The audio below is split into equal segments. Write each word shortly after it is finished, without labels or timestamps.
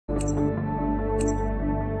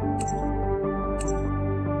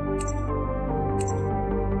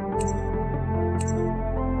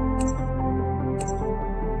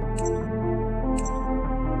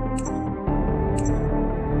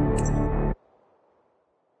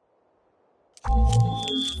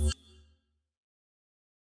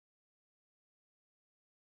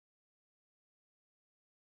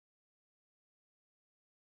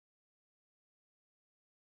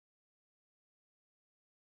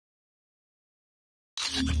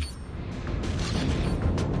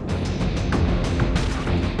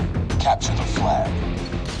Capture the flag.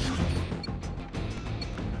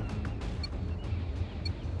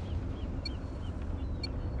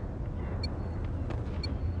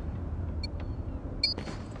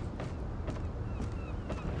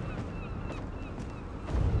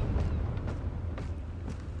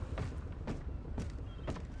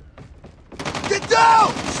 Get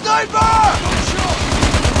down! Sniper!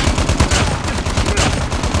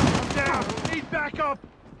 I'm down! Need backup!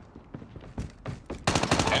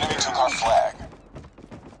 Enemy took our flag.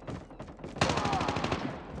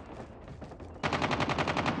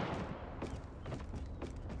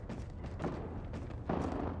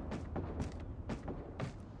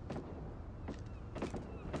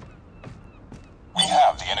 We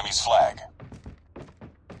have the enemy's flag.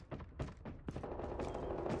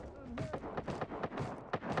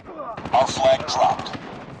 Our flag dropped.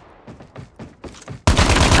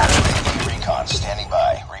 UAV recon standing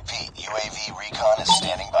by. Repeat, UAV recon is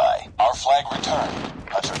standing by. Our flag returned.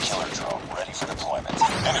 Hunter killer drone ready for deployment.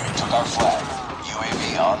 Enemy took our flag.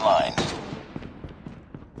 UAV online.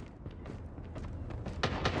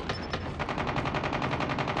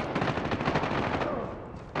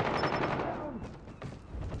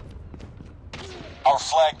 Our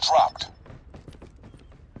flag dropped.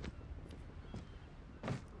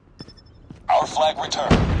 Our flag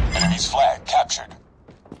returned. Enemy's flag captured.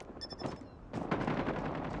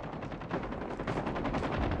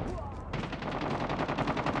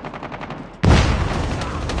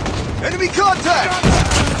 Enemy contact!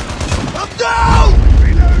 I'm down!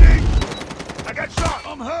 Reloading! I got shot!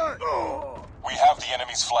 I'm hurt! Oh. We have the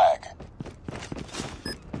enemy's flag.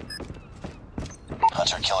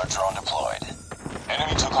 Hunter killer drone deployed.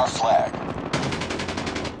 Enemy took our flag.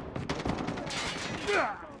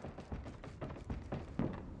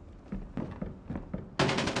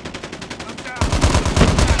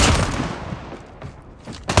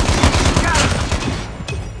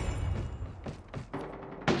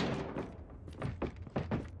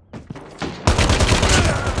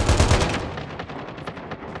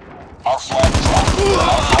 Our flag dropped.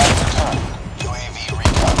 Our flag returned. UAV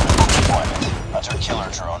recon ready for deployment. Hunter killer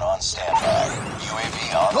drone on standby. UAV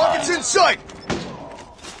online. Target's in sight!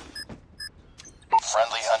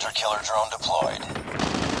 Friendly hunter killer drone deployed.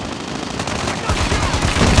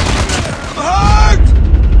 I'm hurt!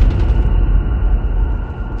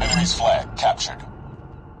 Enemy's flag captured.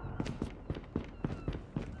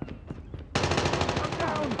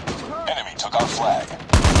 Enemy took our flag.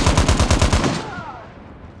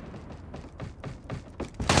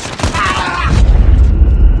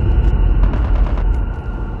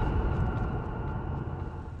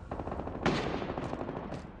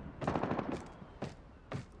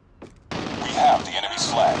 We have the enemy's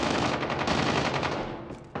flag.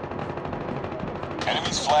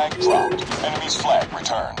 Enemy's flag dropped. Enemy's flag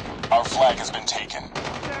returned. Our flag has been taken.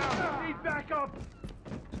 Down! Need backup!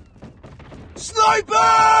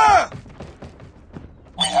 Sniper!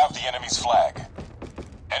 We have the enemy's flag.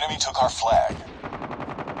 Enemy took our flag.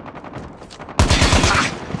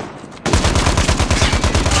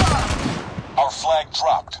 Our flag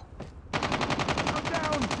dropped. I'm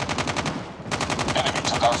down! Enemy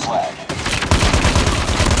took our flag.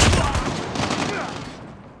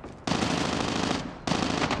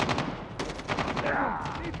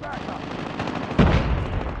 Need backup!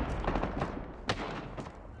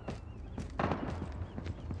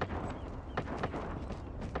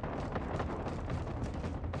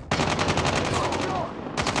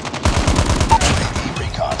 UAV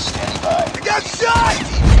recon standing by. I got shot!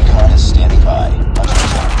 UAV recon is standing by. Hunter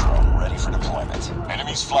killer drone ready for deployment.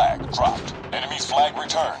 Enemy's flag dropped. Enemy's flag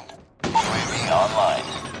returned. UAV online.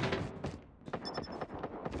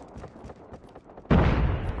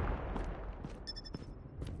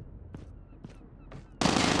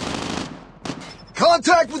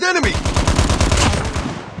 Contact with enemy!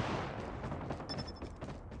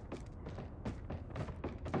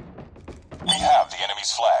 We have the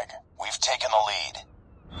enemy's flag. We've taken the lead.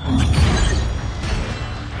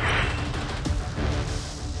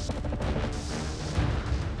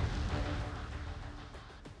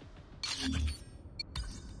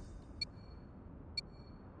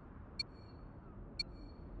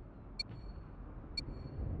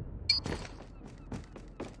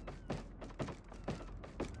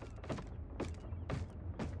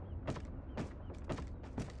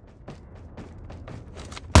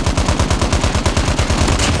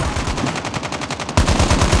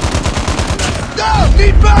 Down!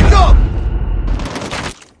 Need backup!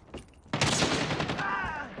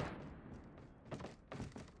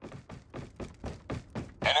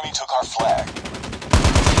 Enemy took our flag.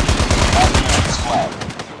 flag.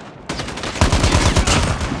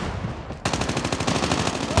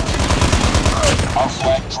 Our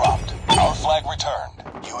flag dropped. Our flag returned.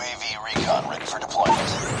 UAV recon ready for deployment.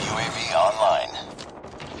 UAV online.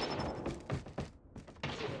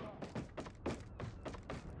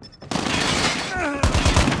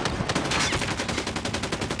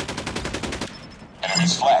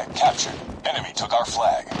 Enemy's flag captured. Enemy took our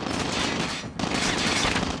flag.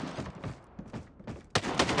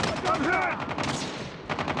 I'm hurt!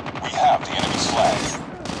 We have the enemy's flag.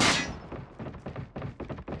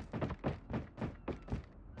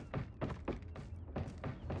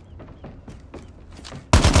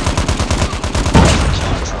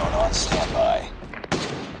 Killer drone on standby.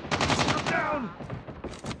 I'm down!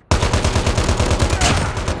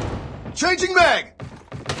 Changing mag!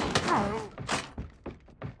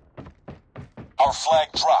 Our flag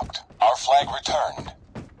dropped. Our flag returned.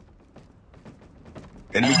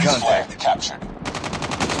 Enemy Enemy's flag contact. captured.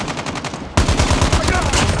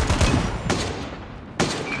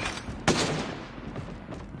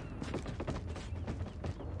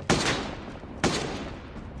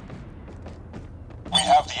 We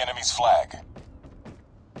have the enemy's flag.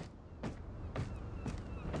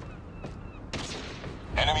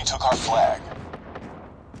 Enemy took our flag.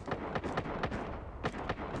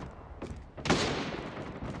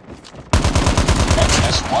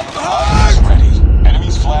 XS-1 Goliath is ready.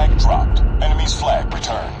 Enemy's flag dropped. Enemy's flag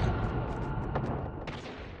returned.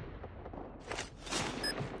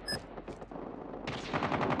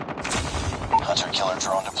 Hunter-killer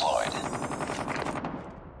drone deployed.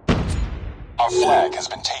 Our flag has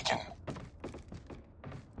been taken.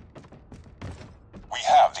 We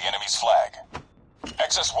have the enemy's flag.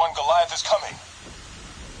 XS-1 Goliath is coming.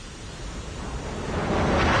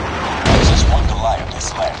 XS-1 Goliath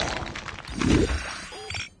is landing.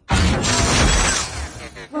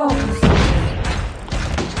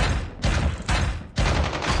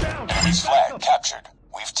 Enemy's flag captured.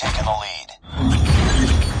 We've taken the lead.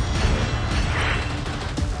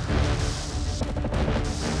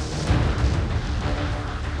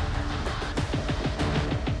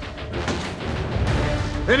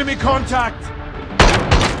 Enemy contact!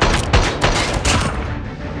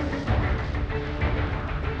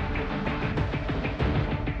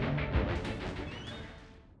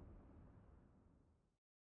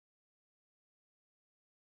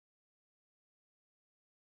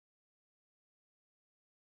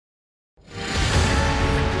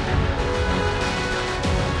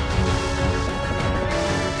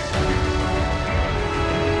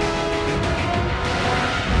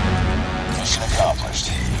 Mission accomplished.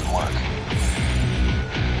 Good work.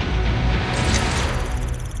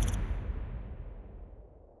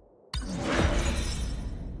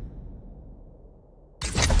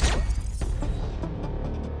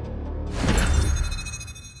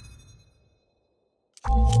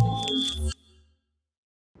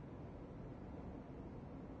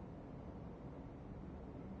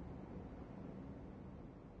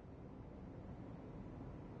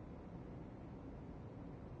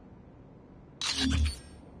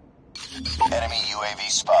 Enemy UAV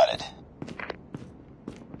spotted.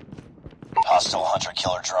 Hostile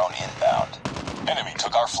hunter-killer drone inbound. Enemy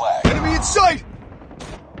took our flag. Enemy in sight!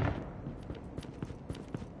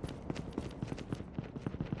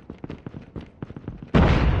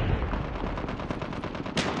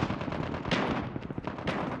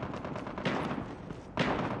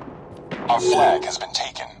 Our flag has been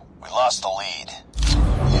taken. We lost the lead.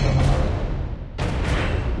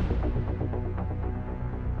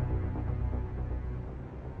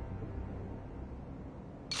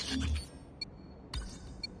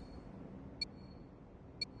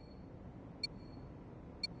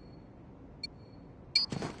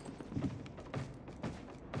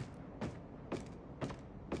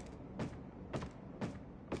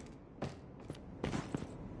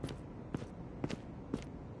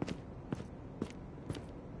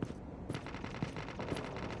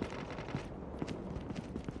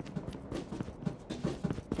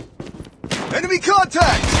 Enemy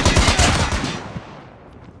contact!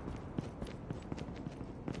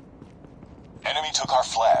 Enemy took our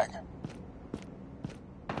flag.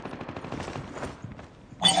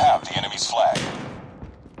 We have the enemy's flag.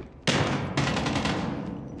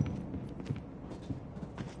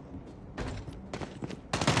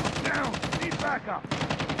 Down! Need backup!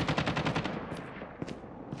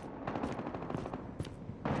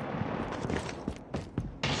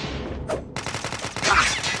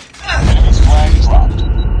 Enemy's flag dropped.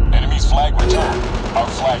 Enemy's flag returned. Our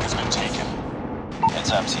flag has been taken.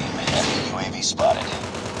 Heads up, team. Enemy UAV spotted.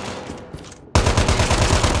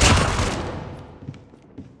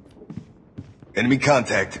 Enemy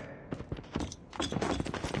contact.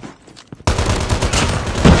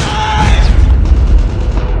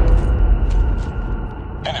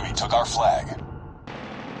 Enemy took our flag.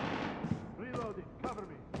 Reloading. Cover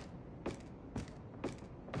me.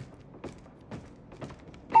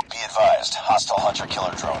 Be advised, hostile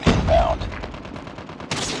hunter-killer drone inbound.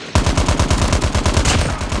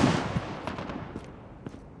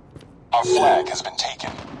 Our flag has been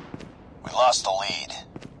taken. We lost the lead.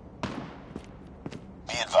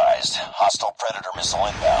 Be advised, hostile Predator missile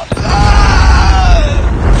inbound.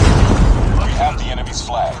 We have the enemy's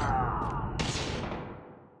flag.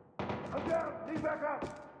 I'm down. Need back up.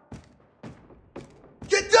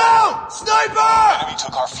 Get down! Sniper! Enemy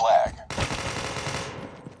took our flag.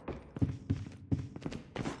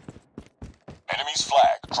 Enemy's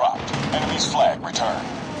flag dropped. Enemy's flag returned.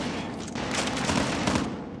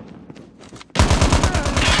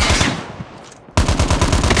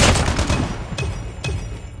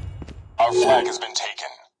 Our flag has been taken.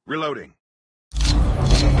 Reloading.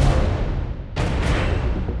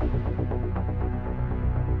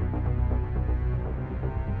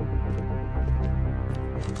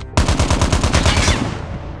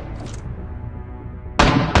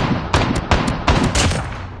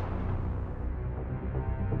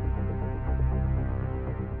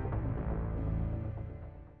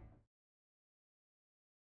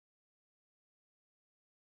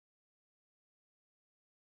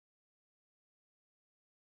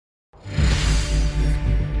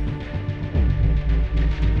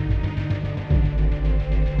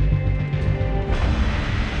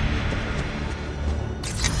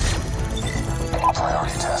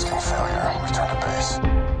 Priority tasking failure. Return to base.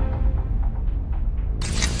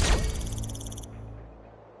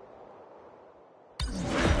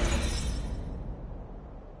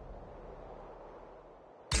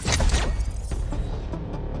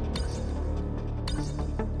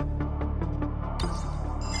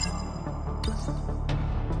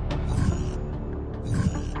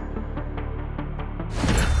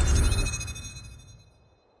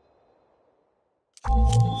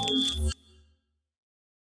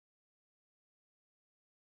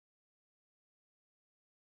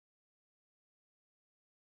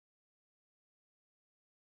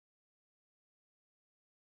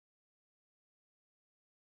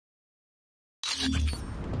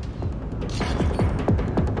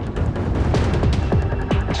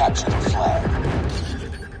 Capture the flag.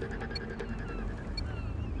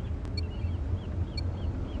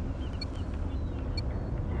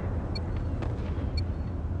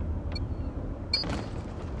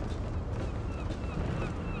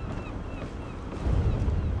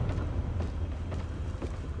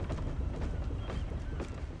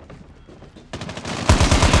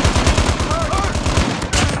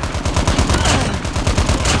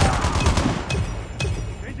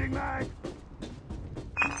 Changing mag.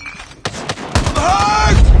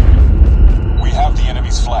 We have the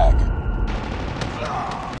enemy's flag.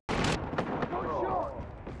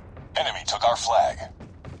 Enemy took our flag.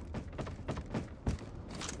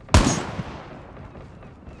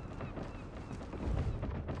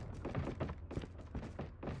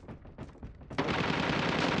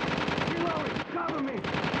 Reloading. Cover me.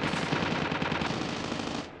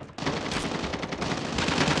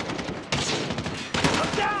 I'm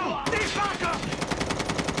down. Need backup.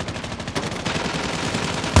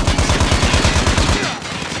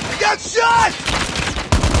 I got shot!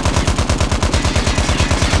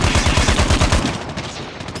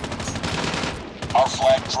 Our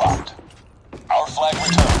flag dropped. Our flag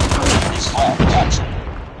returned. Enemy's flag captured.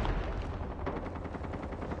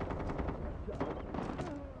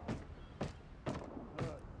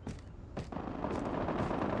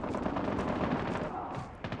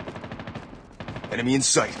 Enemy in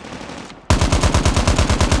sight.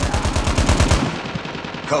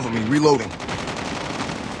 Cover me, reloading.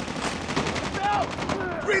 No.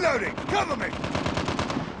 Reloading. Cover me.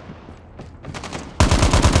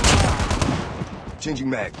 Changing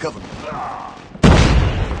mag, cover me.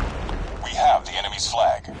 We have the enemy's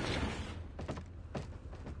flag.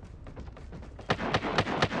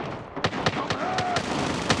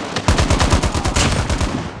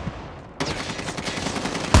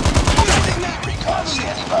 UAV recon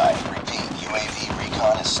standing by. Repeat, UAV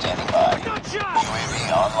recon is standing by. Got shot.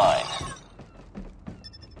 UAV online.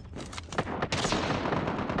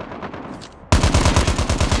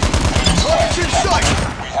 Target's in sight!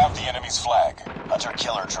 We have the enemy's flag.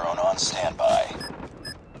 Hunter-killer drone on standby.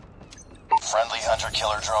 Friendly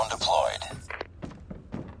hunter-killer drone deployed.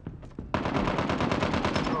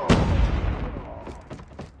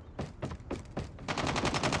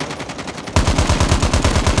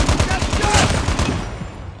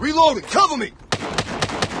 Reloading! Cover me!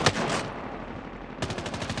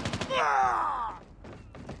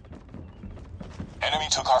 Enemy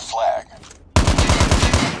took our flag.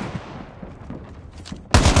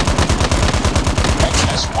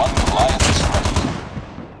 XS-1 Goliath is ready.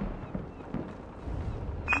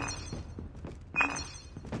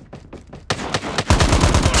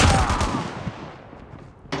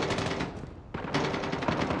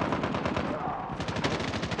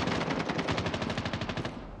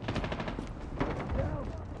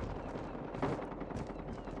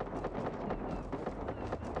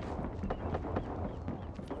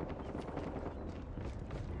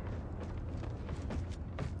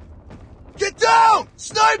 Get down!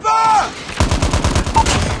 Sniper!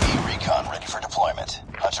 UAV recon ready for deployment.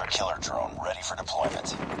 Hunter killer drone ready for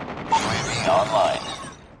deployment. UAV online.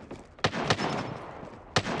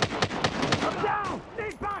 I'm down!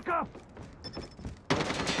 Need backup!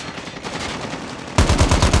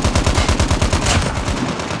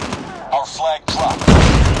 Our flag dropped.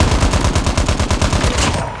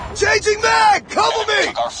 Changing mag! Cover Enemy me!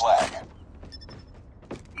 took our flag.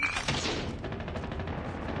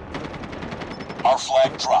 Our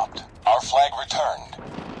flag dropped. Our flag returned.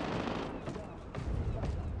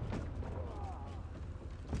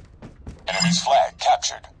 Enemy's flag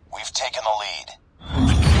captured. We've taken the lead.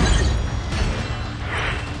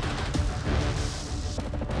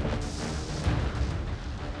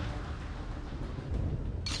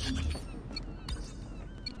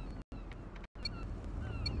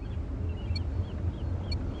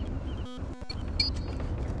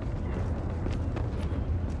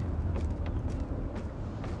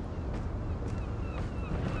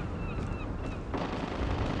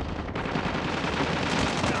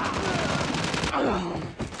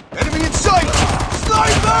 Enemy in sight!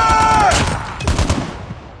 Sniper!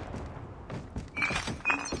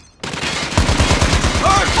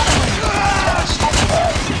 Standing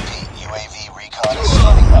by. Repeat, UAV recon is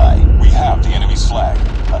standing by. We have the enemy's flag.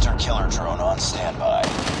 Hunter killer drone on standby.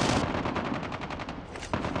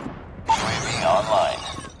 UAV online.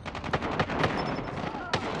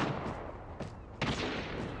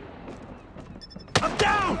 I'm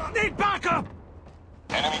down! Need backup!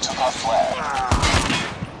 Enemy took our flag.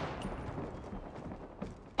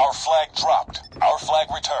 Our flag dropped. Our flag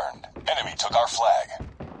returned. Enemy took our flag.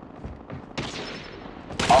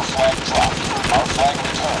 Our flag dropped. Our flag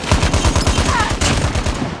returned.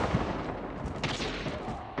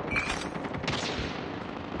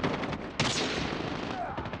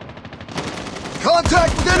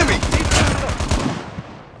 Contact with enemy!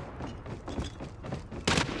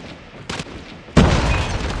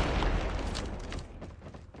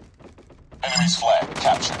 Enemy's flag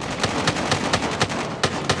captured.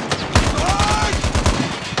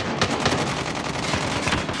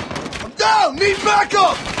 I'm down! Need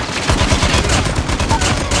backup!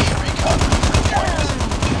 Recon ready for deployment.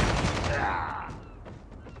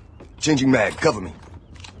 Changing mag. Cover me.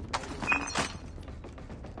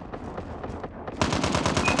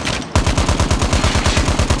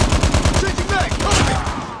 Changing mag. Cover me!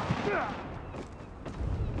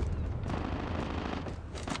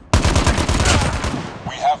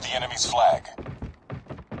 We have the enemy's flag.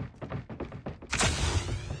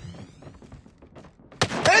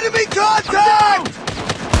 Enemy contact!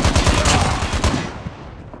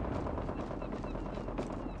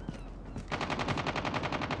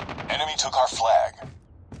 Enemy took our flag.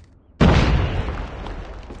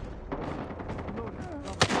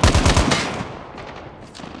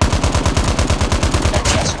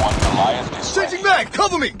 XS-1 Goliath is Changing ready. mag.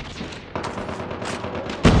 Cover me!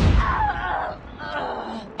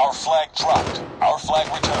 Our flag dropped. Our flag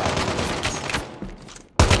returned.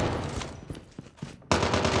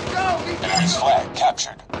 Enemy's flag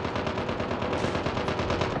captured.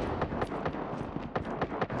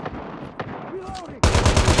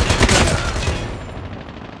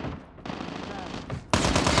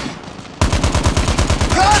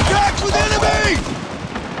 Contact with enemy!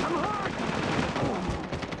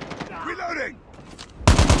 Reloading!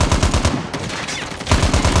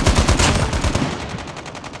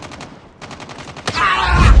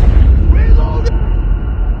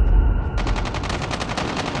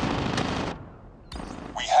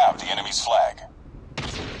 We have the enemy's flag.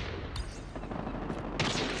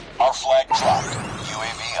 Our flag dropped.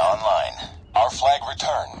 UAV online. Our flag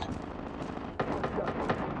returned.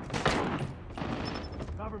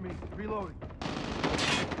 Cover me. Reloading.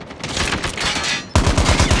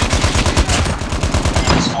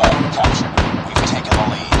 Enemy's flag captured. We've taken the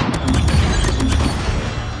lead.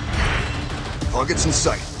 Targets in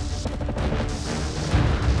sight.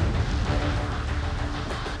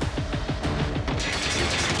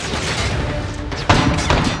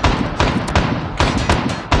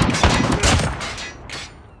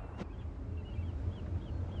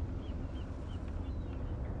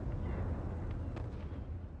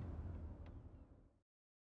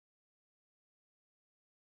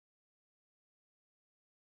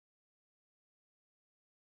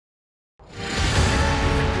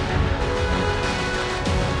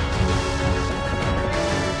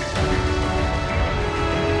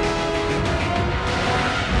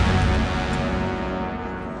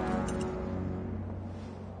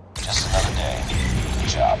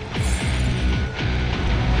 job.